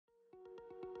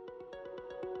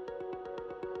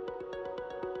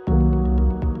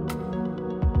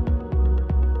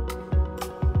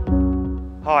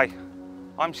Hi,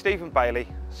 I'm Stephen Bailey,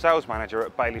 Sales Manager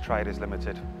at Bailey Trailers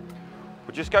Limited.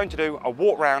 We're just going to do a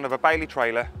walk round of a Bailey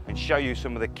trailer and show you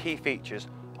some of the key features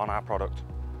on our product.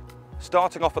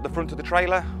 Starting off at the front of the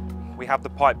trailer, we have the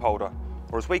pipe holder,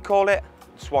 or as we call it,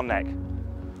 swan neck,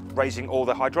 raising all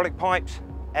the hydraulic pipes,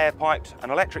 air pipes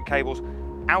and electric cables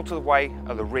out of the way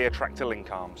of the rear tractor link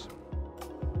arms.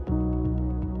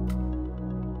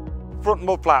 Front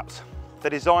mud flaps,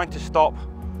 they're designed to stop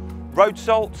road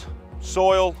salt,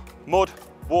 soil, mud,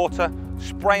 water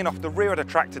spraying off the rear of the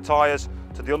tractor tyres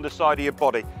to the underside of your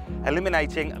body,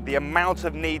 eliminating the amount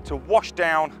of need to wash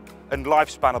down and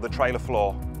lifespan of the trailer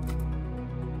floor.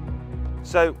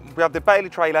 So we have the Bailey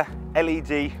trailer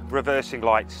LED reversing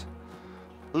lights,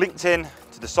 linked in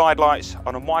to the side lights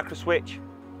on a micro switch.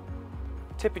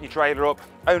 Tipping your trailer up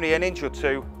only an inch or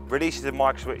two releases the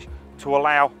micro switch to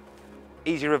allow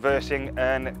easy reversing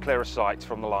and clearer sight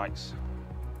from the lights.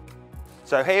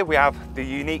 So here we have the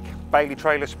unique Bailey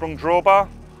trailer sprung drawbar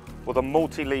with a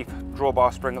multi-leaf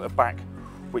drawbar spring at the back,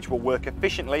 which will work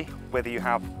efficiently whether you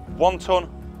have 1 ton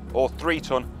or 3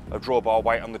 ton of drawbar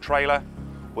weight on the trailer,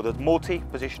 with a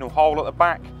multi-positional hole at the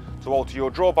back to alter your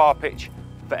drawbar pitch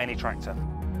for any tractor.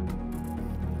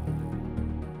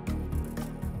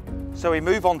 So we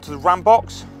move on to the ram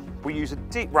box. We use a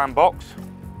deep ram box,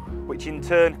 which in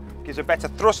turn gives a better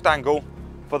thrust angle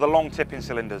for the long tipping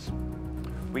cylinders.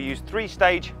 We use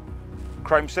 3-stage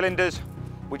chrome cylinders,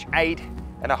 which aid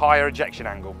in a higher ejection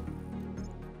angle.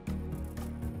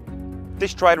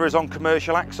 This trailer is on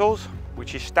commercial axles,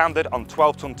 which is standard on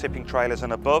 12-ton tipping trailers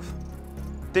and above.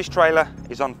 This trailer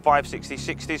is on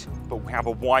 560/60s, but we have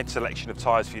a wide selection of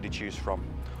tyres for you to choose from.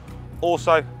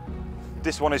 Also,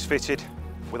 this one is fitted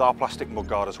with our plastic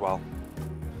mudguard as well.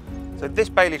 So this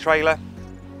Bailey trailer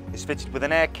is fitted with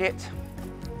an air kit.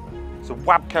 It's a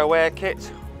WABCO air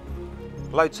kit,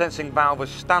 load sensing valve as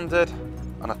standard,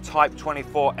 and a Type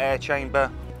 24 air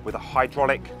chamber with a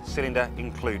hydraulic cylinder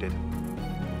included.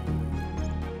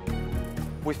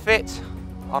 We fit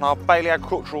on our Bailey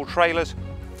agricultural trailers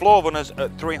floor runners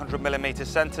at 300mm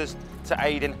centres to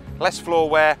aid in less floor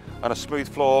wear and a smooth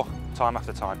floor time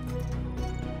after time.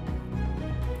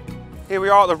 Here we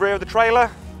are at the rear of the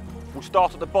trailer. We'll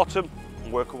start at the bottom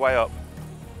and work our way up.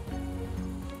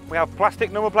 We have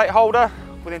plastic number plate holder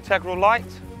with integral light.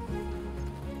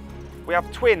 We have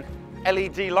twin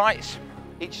LED lights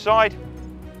each side,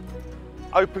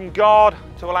 open guard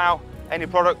to allow any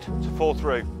product to fall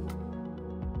through.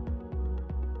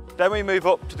 Then we move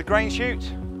up to the grain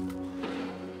chute.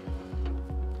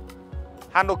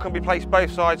 Handle can be placed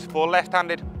both sides for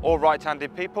left-handed or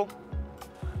right-handed people.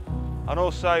 And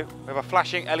also we have a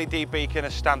flashing LED beacon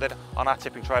as standard on our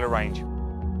tipping trailer range.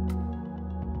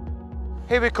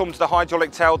 Here we come to the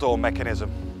hydraulic tail door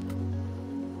mechanism.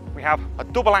 We have a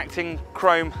double-acting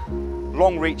chrome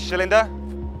long-reach cylinder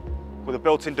with a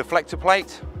built-in deflector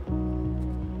plate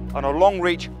and a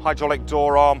long-reach hydraulic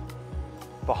door arm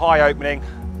for high opening,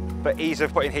 for ease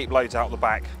of putting heat loads out the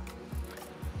back.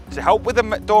 To help with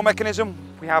the door mechanism,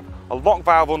 we have a lock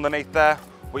valve underneath there,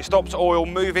 which stops oil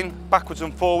moving backwards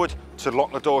and forward to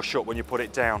lock the door shut when you put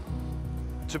it down.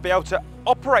 To be able to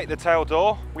operate the tail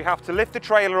door, we have to lift the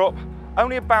trailer up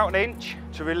only about an inch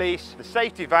to release the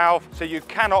safety valve, so you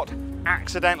cannot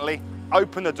accidentally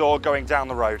open the door going down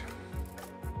the road.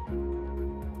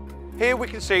 Here we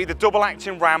can see the double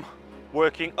acting ram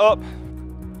working up.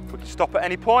 We can stop at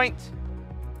any point,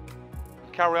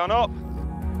 carry on up.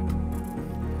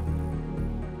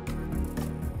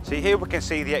 See, here we can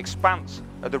see the expanse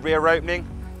of the rear opening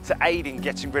to aid in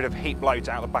getting rid of heat loads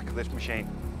out the back of this machine.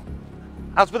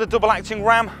 As with the double acting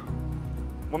ram,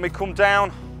 when we come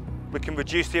down, we can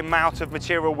reduce the amount of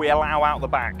material we allow out the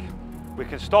back. We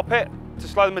can stop it to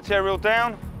slow the material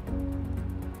down.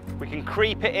 We can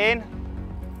creep it in.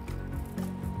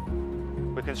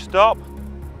 We can stop.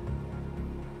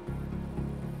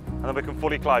 And then we can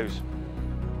fully close.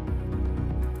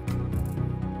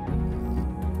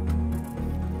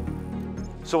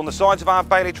 So on the sides of our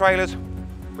Bailey trailers,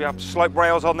 we have slope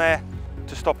rails on there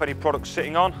to stop any products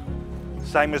sitting on.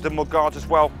 Same as the mud guards as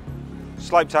well.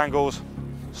 Sloped angles,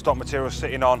 stop material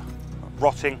sitting on,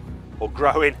 rotting or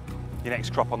growing your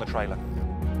next crop on the trailer.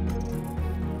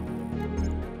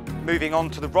 Moving on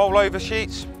to the rollover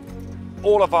sheets.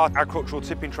 All of our agricultural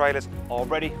tipping trailers are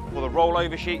ready for the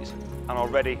rollover sheets and are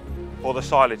ready for the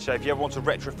silage. So if you ever want to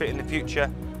retrofit in the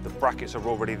future, the brackets are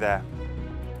already there.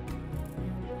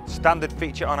 Standard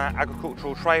feature on our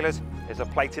agricultural trailers is the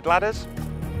plated ladders.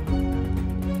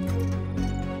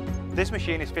 This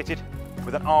machine is fitted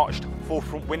with an arched full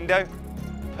front window,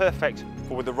 perfect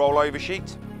for the rollover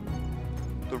sheet.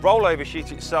 The rollover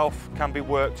sheet itself can be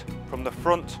worked from the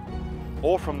front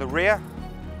or from the rear,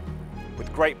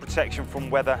 with great protection from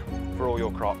weather for all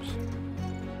your crops.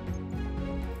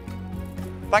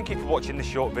 Thank you for watching this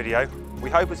short video. We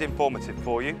hope it's informative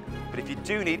for you, but if you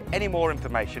do need any more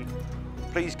information,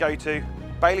 please go to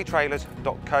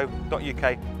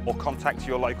baileytrailers.co.uk or contact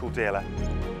your local dealer.